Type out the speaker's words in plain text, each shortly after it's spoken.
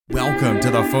Welcome to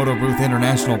the Photo Booth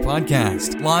International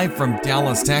podcast, live from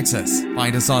Dallas, Texas.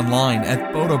 Find us online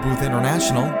at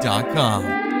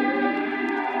photoboothinternational.com.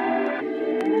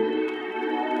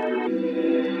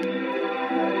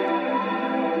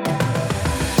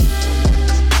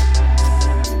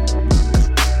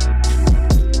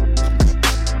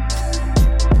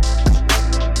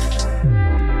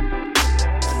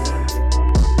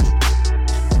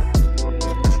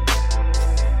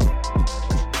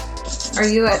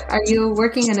 Are you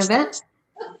working an event?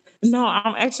 No,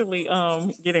 I'm actually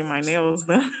getting my nails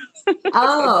done.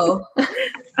 Oh.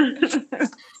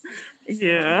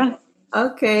 Yeah.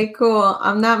 Okay, cool.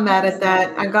 I'm not mad at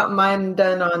that. I got mine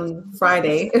done on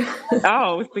Friday.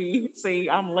 Oh, see,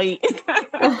 I'm late.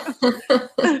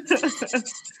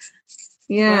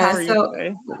 Yeah, How are you so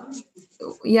today?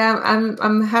 yeah,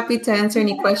 I'm happy to answer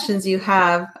any questions you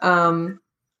have.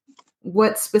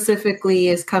 What specifically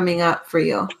is coming up for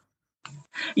you?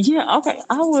 Yeah, okay.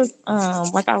 I was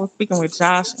speaking with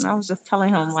Josh and I was just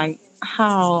telling him like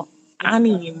how I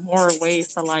need more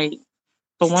ways to like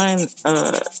for one,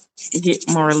 get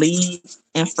more leads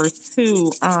and for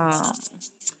two,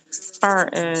 as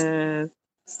far as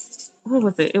what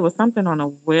was it? It was something on a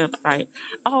website.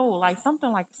 Oh, like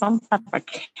something like some type of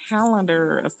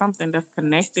calendar or something that's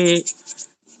connected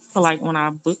to like when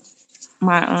I book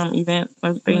my events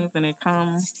and things and it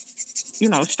comes,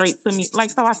 straight to me.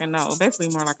 Like so I can know. Basically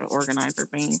more like an organizer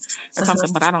thing or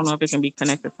something, but I don't know if it can be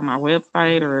connected to my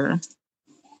website or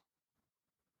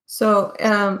So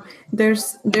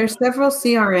there's several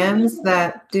CRMs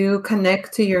that do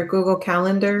connect to your Google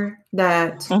Calendar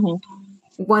that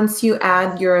once you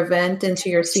add your event into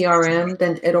your CRM,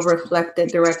 then it'll reflect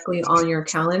it directly on your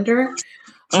calendar.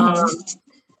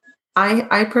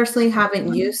 I personally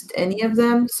haven't used any of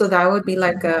them, so that would be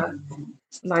like a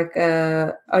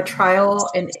trial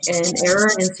and error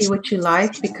and see what you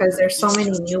like, because there's so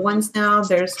many new ones now.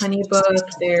 There's Honeybook,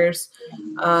 there's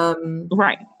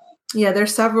right. Yeah,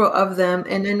 there's several of them,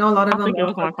 and I know a lot of them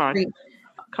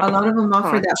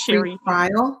offer that free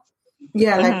trial.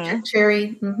 Yeah, like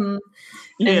Cherry. Mm-hmm.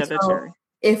 Yeah, the Cherry.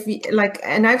 If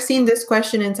and I've seen this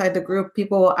question inside the group,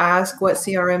 people will ask, what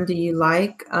CRM do you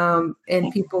like?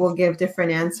 And people will give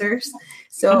different answers.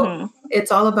 So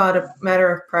it's all about a matter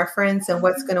of preference and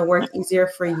what's going to work easier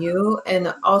for you.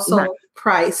 And also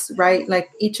price, right? Like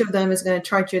each of them is going to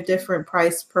charge you a different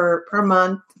price per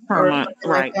month or something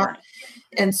like that. Right.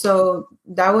 And so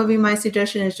that would be my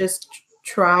suggestion, is just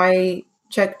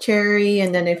check Cherry.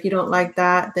 And then if you don't like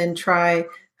that, then try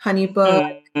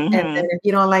Honeybook. And then if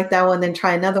you don't like that one, then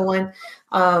try another one.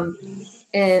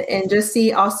 And just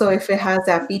see also if it has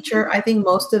that feature. I think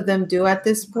most of them do at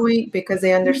this point, because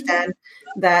they understand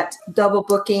that double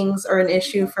bookings are an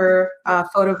issue for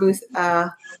photo booth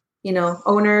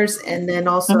owners. And then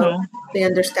also they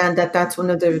understand that that's one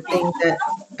of the things that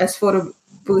as photo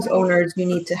booth owners you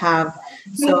need to have.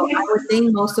 So I would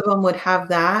think most of them would have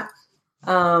that.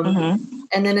 And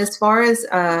then as far as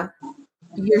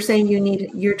you're saying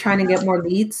you're trying to get more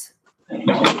leads.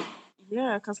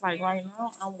 Yeah, because like right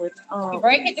now I'm with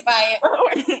break it to buy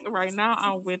it. Right now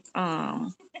I'm with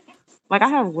like I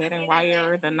have Wedding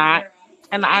Wire, the Knot,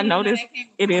 and I noticed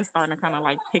it is starting to kind of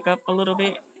like pick up a little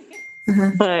bit.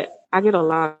 But I get a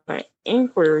lot of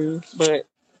inquiries, but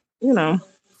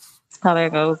how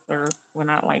that goes, or we're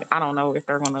not like, I don't know if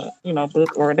they're gonna,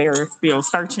 book, or they're still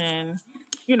searching,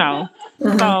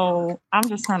 So I'm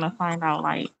just trying to find out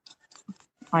like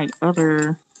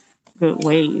other good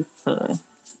ways to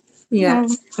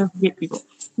just get people.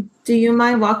 Do you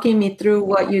mind walking me through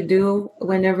what you do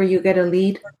whenever you get a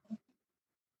lead?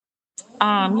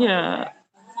 Yeah.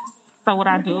 So what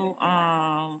I do,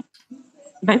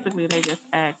 basically they just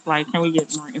ask like, can we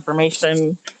get more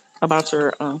information about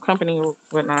your company or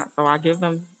whatnot? So I give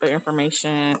them the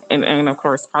information and of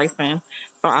course pricing.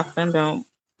 So I send them,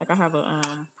 like I have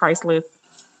a price list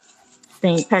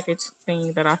package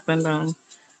thing that I send them,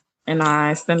 and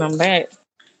I send them that.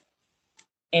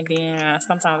 And then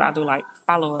sometimes I do like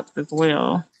follow-ups as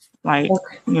well, like,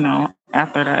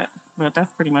 after that. But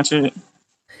that's pretty much it.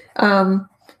 How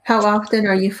often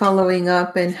are you following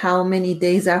up, and how many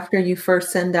days after you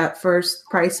first send that first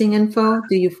pricing info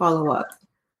do you follow up?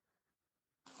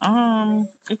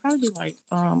 It probably be like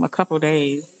a couple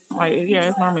days. Like, yeah,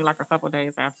 it's normally like a couple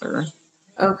days after.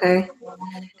 Okay.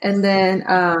 And then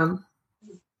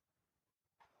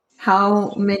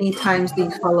how many times do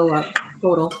you follow up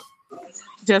total?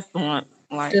 Just once.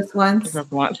 Just once?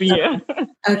 Just once, yeah.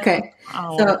 Okay.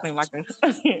 So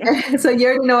you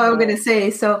already know what I'm going to say.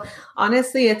 So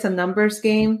honestly, it's a numbers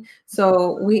game.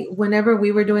 So whenever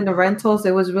we were doing the rentals,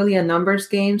 it was really a numbers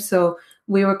game. So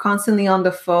we were constantly on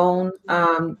the phone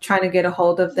trying to get a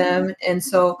hold of them. And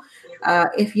so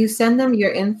if you send them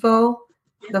your info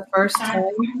the first time,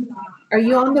 are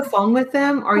you on the phone with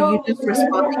them or are you just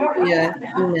responding via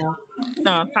email?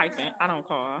 No, typing. I don't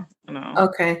call. No.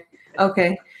 Okay.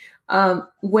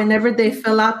 Whenever they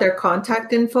fill out their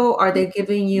contact info, are they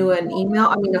giving you an email?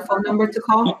 I mean, a phone number to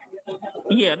call?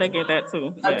 Yeah, they get that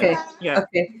too. Yeah. Okay. Yeah.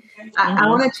 Okay. I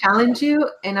want to challenge you,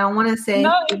 and I want to say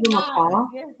give them a call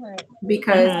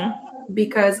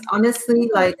because honestly,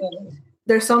 like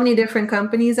there's so many different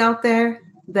companies out there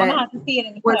that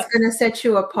what's going to set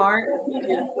you apart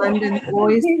is London's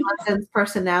voice, London's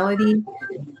personality.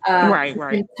 Right. You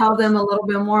can tell them a little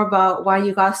bit more about why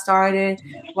you got started,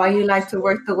 why you like to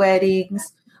work the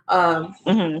weddings.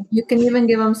 You can even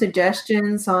give them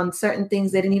suggestions on certain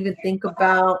things they didn't even think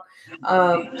about.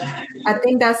 I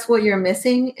think that's what you're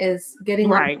missing is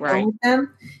getting on the phone with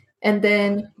them. And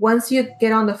then once you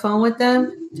get on the phone with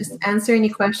them, just answer any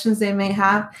questions they may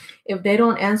have. If they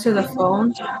don't answer the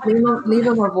phone, leave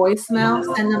them a voicemail,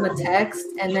 send them a text,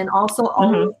 and then also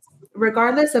always,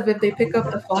 regardless of if they pick up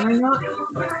the phone or not,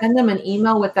 send them an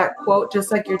email with that quote,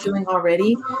 just like you're doing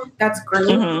already. That's great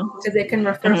because they can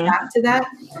refer back to that.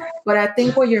 But I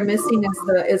think what you're missing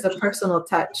is a personal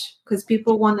touch because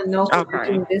people want to know who you're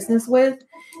doing business with,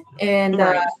 and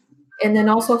then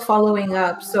also following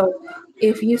up. So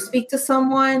if you speak to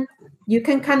someone, you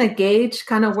can kind of gauge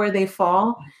kind of where they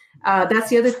fall. That's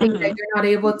the other thing that you're not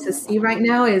able to see right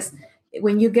now is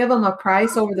when you give them a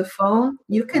price over the phone,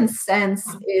 you can sense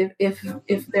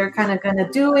if they're kind of going to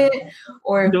do it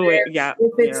or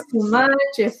if it's too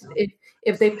much.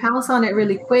 If they pounce on it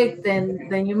really quick,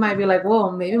 then you might be like, whoa,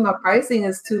 maybe my pricing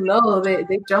is too low.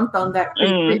 They jumped on that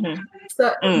quick.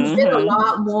 So you get a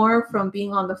lot more from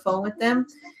being on the phone with them.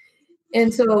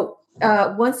 And so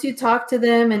once you talk to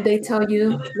them and they tell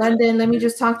you, London, let me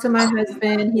just talk to my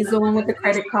husband. He's the one with the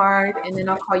credit card, and then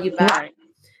I'll call you back.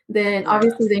 Then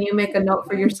obviously then you make a note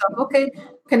for yourself. Okay,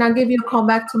 can I give you a call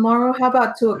back tomorrow? How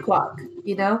about 2:00?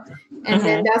 And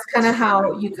then that's kind of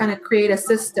how you kind of create a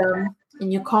system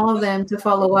and you call them to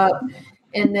follow up.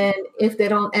 And then if they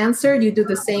don't answer, you do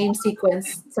the same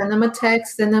sequence. Send them a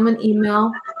text, send them an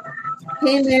email.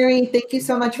 Hey, Mary, thank you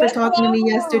so much for talking to me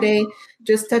yesterday.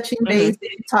 Just touching base.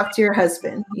 Talk to your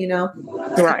husband,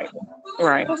 Right.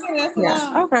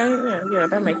 Yeah. Okay. Yeah,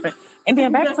 that makes sense. And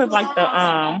then back to like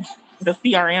the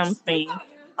CRM thing.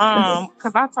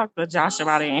 Because I talked to Josh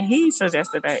about it, and he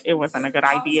suggested that it wasn't a good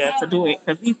idea to do it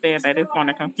because he said that it's going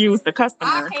to confuse the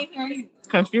customer,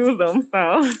 confuse them.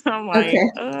 So I'm like,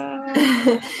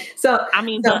 So I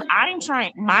mean, but I'm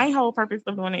trying. My whole purpose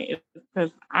of doing it is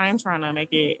because I'm trying to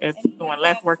make it as doing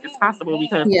less work as possible.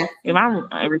 Because if I'm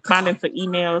responding to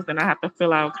emails, then I have to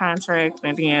fill out contracts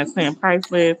and then send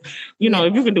price lists.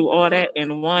 If you can do all that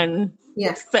in one,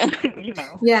 But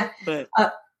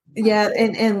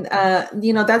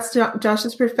that's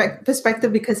Josh's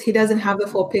perspective because he doesn't have the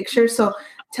full picture. So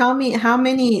tell me, how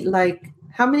many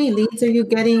leads are you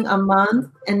getting a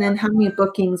month, and then how many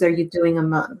bookings are you doing a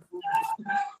month?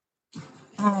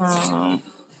 I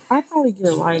probably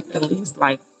get at least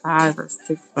 5 or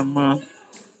 6 a month,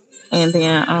 and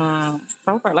then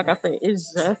so far, like I said,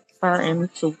 it's just starting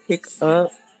to pick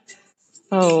up.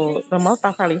 So the most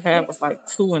I probably had was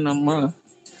 2 in a month.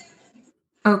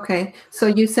 Okay, so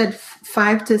you said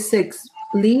 5 to 6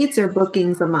 leads or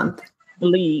bookings a month?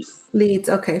 Leads.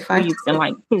 Okay, 5 leads to 6.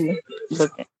 And 2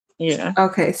 bookings. Yeah.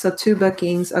 Okay, so 2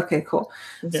 bookings. Okay, cool.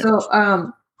 Yeah.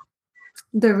 So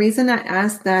the reason I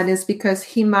asked that is because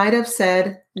he might have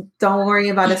said, "Don't worry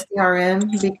about a CRM,"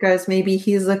 because maybe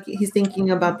he's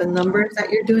thinking about the numbers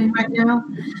that you're doing right now.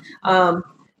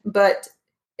 But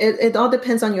it all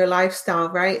depends on your lifestyle,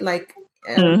 right?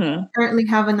 Currently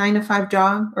have a 9-to-5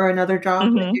 job or another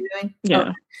job that you're doing.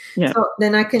 Yeah. Yeah. So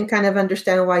then I can kind of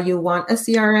understand why you want a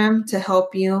CRM to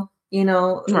help you.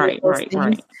 Right.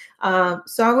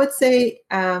 So I would say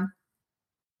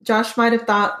Josh might have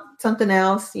thought something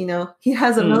else. He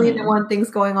has a million and one things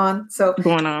going on. So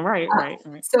right.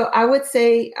 So I would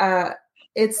say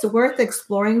it's worth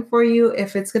exploring for you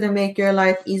if it's going to make your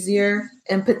life easier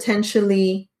and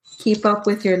potentially keep up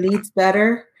with your leads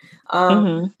better.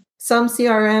 Some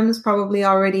CRMs probably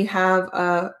already have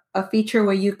a feature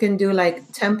where you can do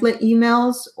template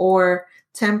emails or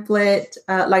template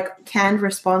canned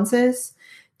responses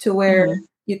to where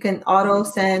you can auto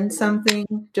send something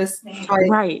just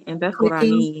by and that's clicking, what I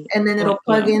need. and then it'll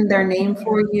plug in their name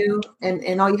for you,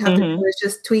 and all you have to do is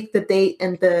just tweak the date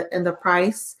and the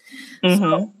price.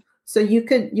 So you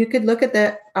could look at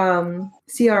that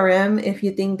CRM if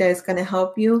you think that it's going to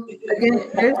help you. Again,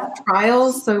 there's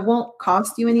trials, so it won't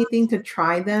cost you anything to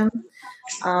try them.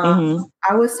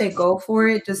 I would say go for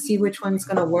it. Just see which one's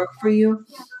going to work for you.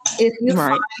 If you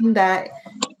find that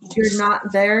you're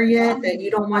not there yet, that you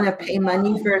don't want to pay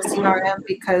money for a CRM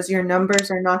because your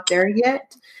numbers are not there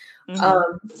yet,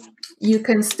 you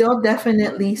can still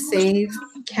definitely save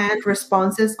canned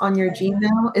responses on your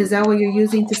Gmail. Is that what you're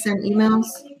using to send emails?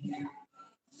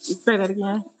 Say that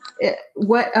again.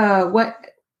 What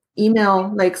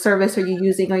email like service are you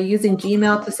using? Are you using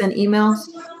Gmail to send emails?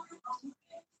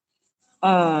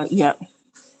 Yeah.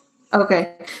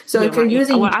 Okay. So if you're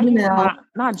using Gmail,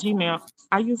 not Gmail.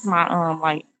 I use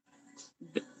my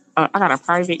I got a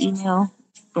private email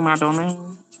through my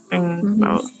domain thing.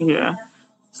 So yeah,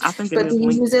 I think. But do you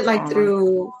use it like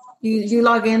through you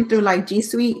log in through like G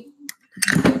Suite?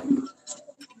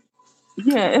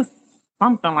 Yeah, it's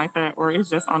something like that, or it's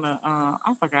just on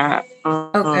I forgot.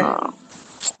 Okay.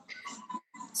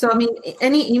 So I mean,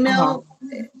 any email,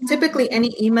 typically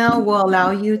any email will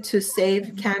allow you to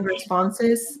save canned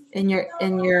responses in your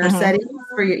settings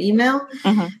for your email.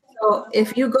 So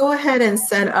if you go ahead and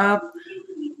set up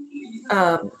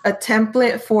a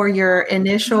template for your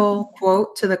initial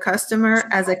quote to the customer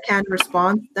as a canned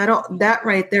response, that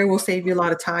right there will save you a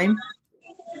lot of time.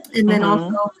 And then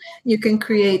also you can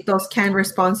create those canned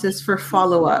responses for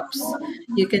follow-ups.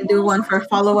 You can do one for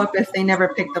follow-up if they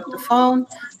never picked up the phone.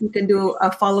 You can do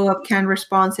a follow-up canned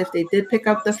response if they did pick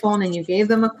up the phone and you gave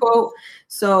them a quote.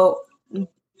 So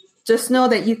just know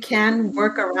that you can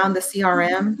work around the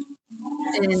CRM,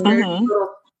 and there's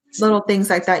little things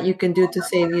like that you can do to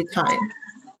save you time.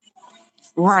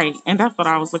 Right. And that's what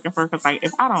I was looking for. Because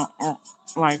if I don't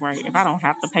if I don't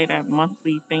have to pay that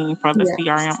monthly thing for the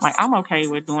CRM, like I'm okay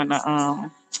with doing the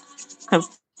because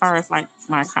as far as like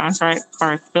my contract, as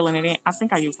far as filling it in, I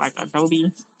think I use like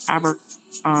Adobe Acrobat.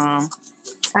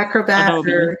 Acrobat,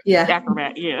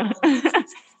 yeah.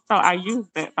 So I use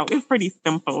that. So it's pretty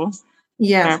simple.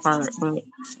 Yeah. That part, but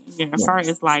as far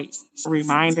as like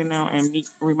reminding them and me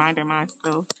reminding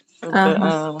myself of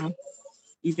the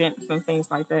events and things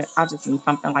like that, I just need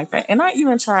something like that. And I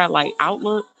even tried like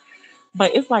Outlook,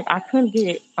 but it's like I couldn't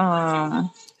get there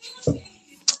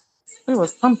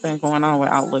was something going on with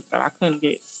Outlook that I couldn't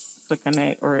get to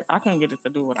connect, or I couldn't get it to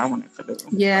do what I wanted to do.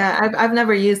 Yeah, I've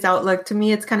never used Outlook. To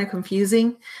me, it's kind of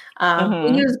confusing.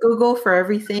 We use Google for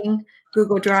everything.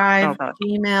 Google Drive,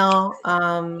 Gmail,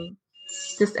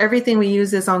 just everything we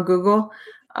use is on Google.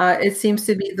 It seems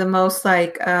to be the most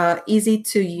like easy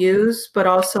to use, but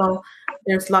also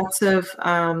there's lots of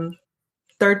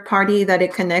third party that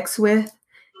it connects with.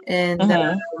 And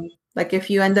like if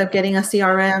you end up getting a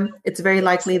CRM, it's very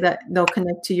likely that they'll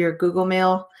connect to your Google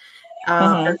Mail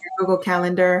or your Google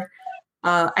Calendar.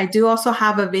 I do also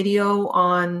have a video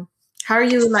on how are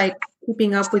you like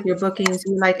keeping up with your bookings?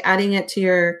 You like adding it to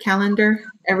your calendar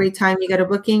every time you get a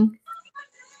booking?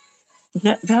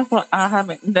 Yeah, that's what I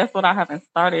haven't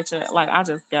started yet. Like I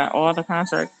just got all the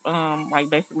contracts, like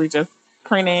basically just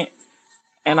printed,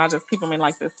 and I just keep them in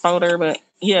like this folder. But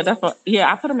that's what. Yeah,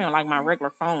 I put them in like my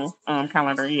regular phone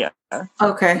calendar. Yeah.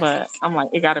 Okay. But I'm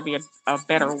like, it got to be a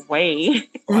better way.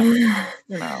 Like,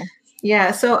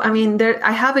 Yeah. So I mean,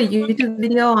 I have a YouTube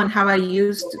video on how I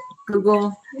used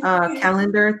Google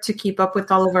Calendar to keep up with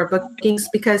all of our bookings,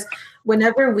 because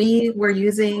whenever we were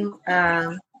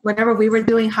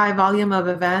doing high volume of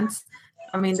events,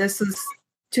 I mean, this is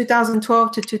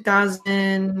 2012 to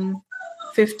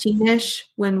 2015-ish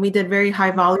when we did very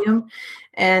high volume.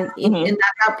 And at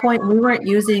that point, we weren't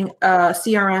using a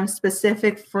CRM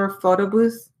specific for photo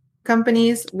booth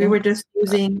companies. We were just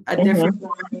using a different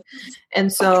one.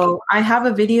 And so I have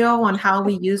a video on how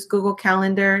we use Google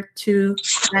Calendar to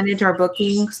manage our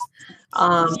bookings.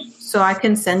 So I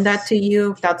can send that to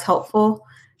you if that's helpful.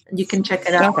 You can check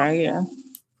it out. Okay, yeah.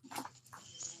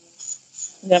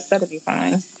 Yep, that'll be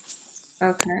fine.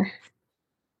 Okay.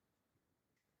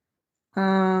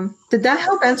 Did that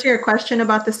help answer your question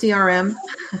about the CRM?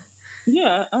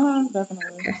 Yeah,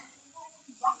 definitely.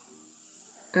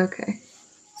 Okay.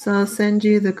 So I'll send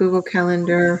you the Google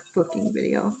Calendar booking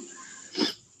video.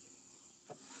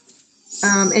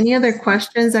 Any other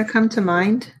questions that come to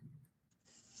mind?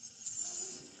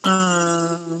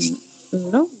 No,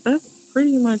 that's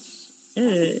pretty much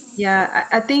it. Yeah,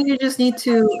 I think you just need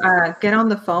to get on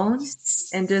the phone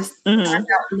and just have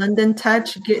that London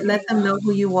touch. Let them know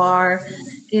who you are.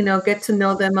 Get to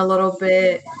know them a little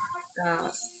bit.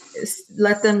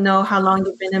 Let them know how long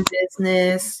you've been in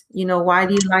business. Why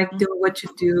do you like doing what you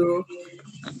do?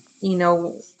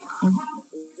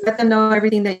 Let them know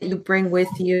everything that you bring with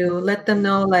you. Let them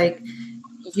know, like,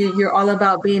 you're all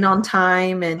about being on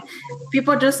time, and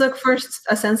people just look for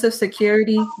a sense of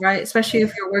security, right? Especially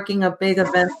if you're working a big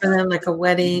event for them, like a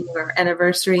wedding or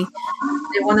anniversary.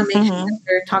 They want to make sure that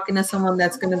they're talking to someone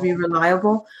that's going to be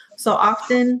reliable. So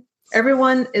often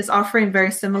everyone is offering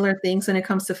very similar things when it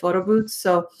comes to photo booths.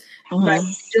 So by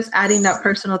just adding that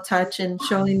personal touch and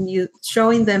showing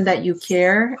them that you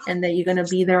care and that you're going to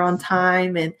be there on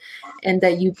time, and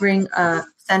that you bring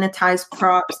sanitized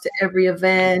props to every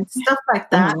event, stuff like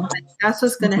that. That's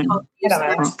what's going to help you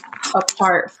stand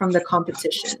apart from the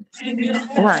competition.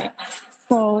 Right.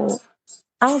 So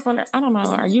I was wondering, I don't know,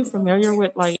 are you familiar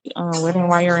with like Wedding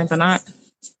Wire and The Knot?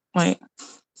 Like,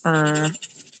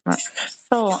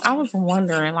 so I was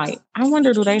wondering, like, I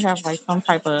wonder, do they have like some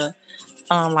type of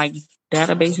like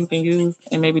database you can use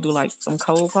and maybe do like some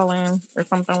cold calling or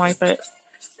something like that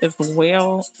as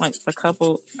well, like the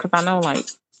couple, because I know like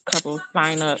couples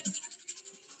sign up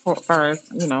for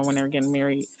you know, when they're getting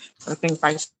married or things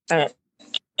like that.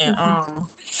 And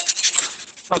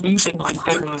so do you think like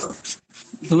they will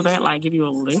do that, like give you a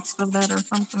list of that or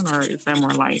something, or is that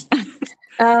more like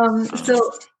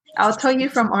So I'll tell you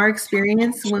from our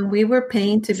experience, when we were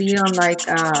paying to be on like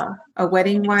a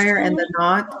Wedding Wire and The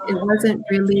Knot, it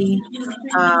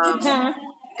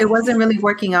wasn't really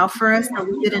working out for us, so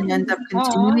we didn't end up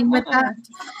continuing with that.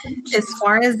 As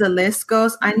far as the list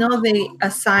goes, I know they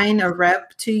assign a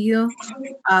rep to you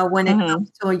when it comes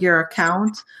to your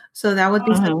account. So that would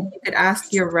be something you could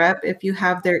ask your rep. If you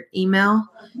have their email,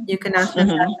 you can ask them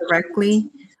that directly.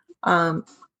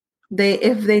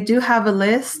 If they do have a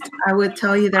list, I would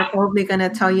tell you they're probably going to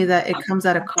tell you that it comes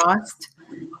at a cost.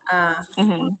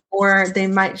 Or they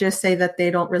might just say that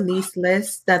they don't release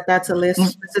lists, that's a list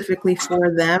specifically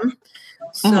for them.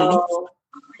 So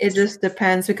it just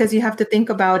depends, because you have to think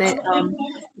about it.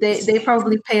 They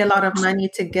probably pay a lot of money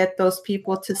to get those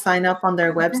people to sign up on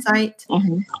their website.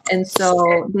 And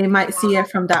so they might see it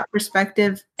from that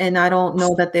perspective. And I don't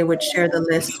know that they would share the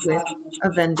list with a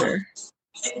vendor.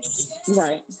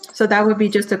 Right. So that would be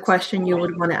just a question you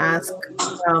would want to ask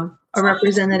a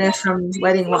representative from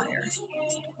Wedding Wire.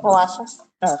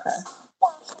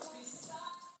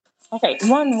 Okay.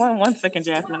 One second,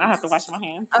 Jasmine. I have to wash my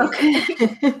hands. Okay.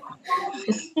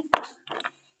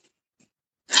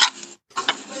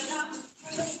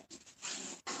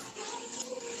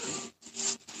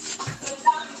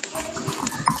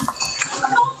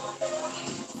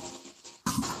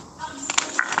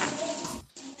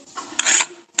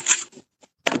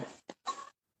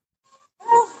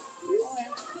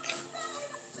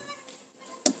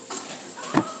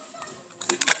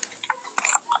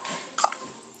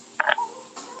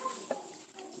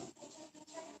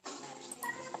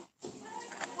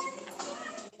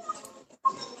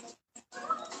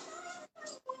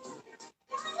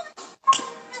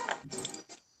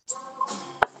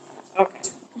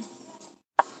 Okay.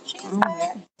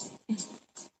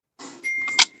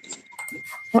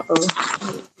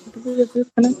 Uh-oh. Did we get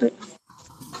disconnected?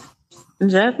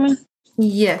 Jasmine?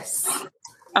 Yes.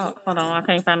 Oh, hold on. I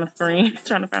can't find the screen.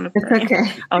 Trying to find the screen. It's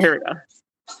okay. Oh, here we go.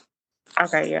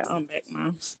 Okay, yeah, I'm back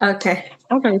now. Okay.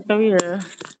 Okay, so yeah,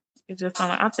 it just,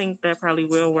 I think that probably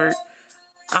will work.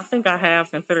 I think I have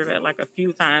considered it like a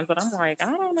few times, but I'm like,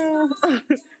 I don't know.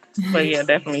 But yeah,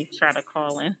 definitely try to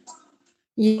call in.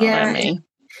 Yeah.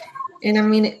 And I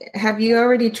mean, have you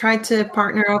already tried to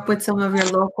partner up with some of your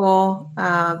local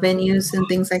venues and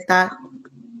things like that?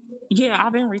 Yeah,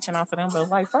 I've been reaching out to them, but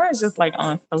like far as just like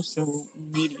on social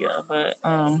media. But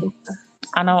I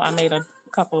know I made a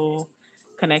couple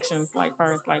connections like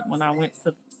first, like when I went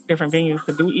to different venues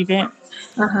to do events.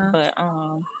 But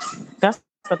that's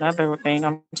another thing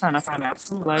I'm trying to find out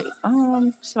too. Like,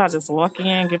 should I just walk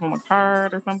in, give them a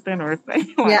card or something, or say,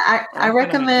 like, yeah, I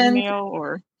recommend.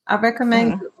 I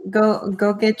recommend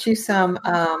go get you some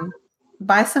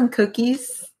buy some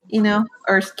cookies, you know,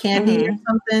 or candy or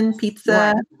something,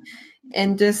 pizza,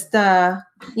 and just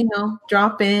you know,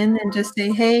 drop in and just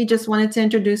say, hey, just wanted to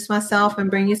introduce myself and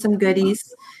bring you some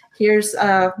goodies. Here's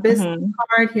a business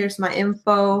card. Here's my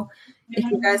info. If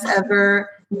you guys ever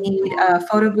need a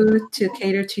photo booth to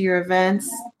cater to your events,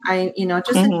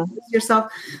 just introduce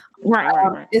yourself.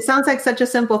 Right. It sounds like such a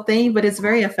simple thing, but it's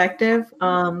very effective.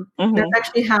 That's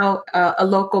actually how a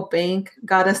local bank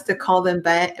got us to call them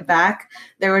back.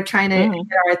 They were trying to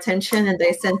get our attention, and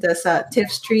they sent us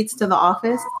Tiff Streets to the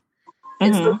office.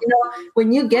 And so, you know,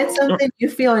 when you get something, you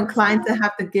feel inclined to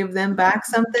have to give them back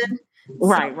something.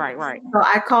 Right. So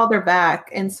I called her back,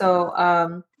 and so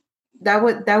that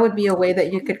would be a way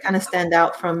that you could kind of stand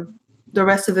out from the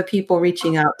rest of the people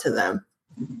reaching out to them.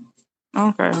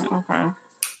 Okay.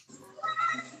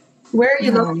 Where are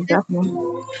you located?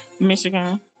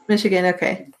 Michigan. Michigan.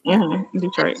 Okay.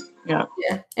 Detroit. Yeah.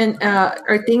 Yeah. And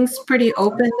are things pretty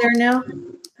open there now?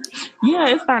 Yeah,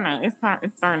 it's starting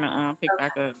to pick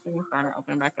back up. Things starting to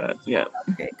open back up. Yeah.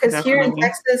 Okay. Because Definitely.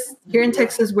 Here in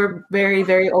Texas, we're very,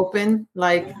 very open.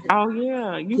 Like, Oh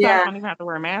yeah. You guys yeah. don't even have to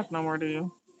wear a mask no more, do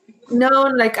you? No,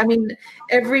 like I mean,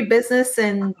 every business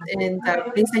and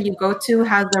the place that you go to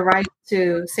has the right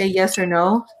to say yes or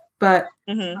no. But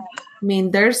Mm-hmm. I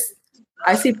mean,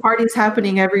 I see parties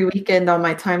happening every weekend on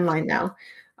my timeline now.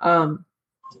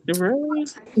 Really?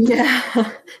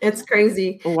 Yeah, it's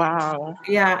crazy. Wow.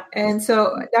 Yeah, and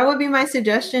so that would be my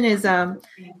suggestion is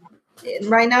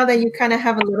right now that you kind of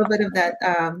have a little bit of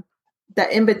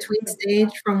that in between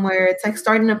stage from where it's like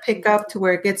starting to pick up to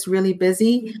where it gets really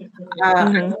busy.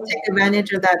 Take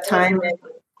advantage of that time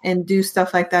and do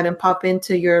stuff like that and pop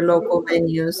into your local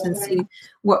venues and see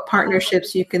what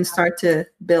partnerships you can start to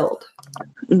build.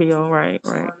 Be all right.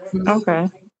 Right. Okay.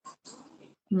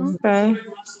 Mhm. Okay.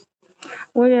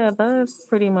 Well, yeah, that's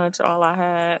pretty much all I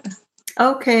had.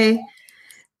 Okay.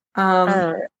 All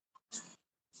right.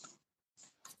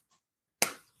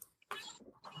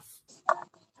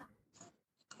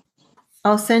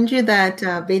 I'll send you that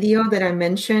video that I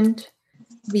mentioned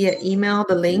via email,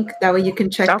 the link. That way you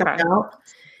can check that Okay. out.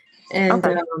 And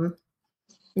Okay.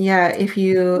 yeah, if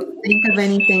you think of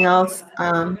anything else,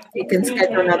 you can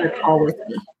schedule another call with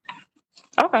me.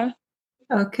 Okay.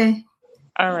 Okay.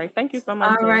 All right. Thank you so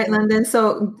much. All right, London.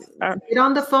 So get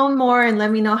on the phone more and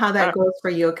let me know how that goes for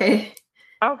you, okay?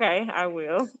 Okay, I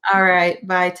will. All right.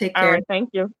 Bye. Take All care. right. Thank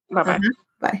you. Bye-bye.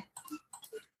 Bye.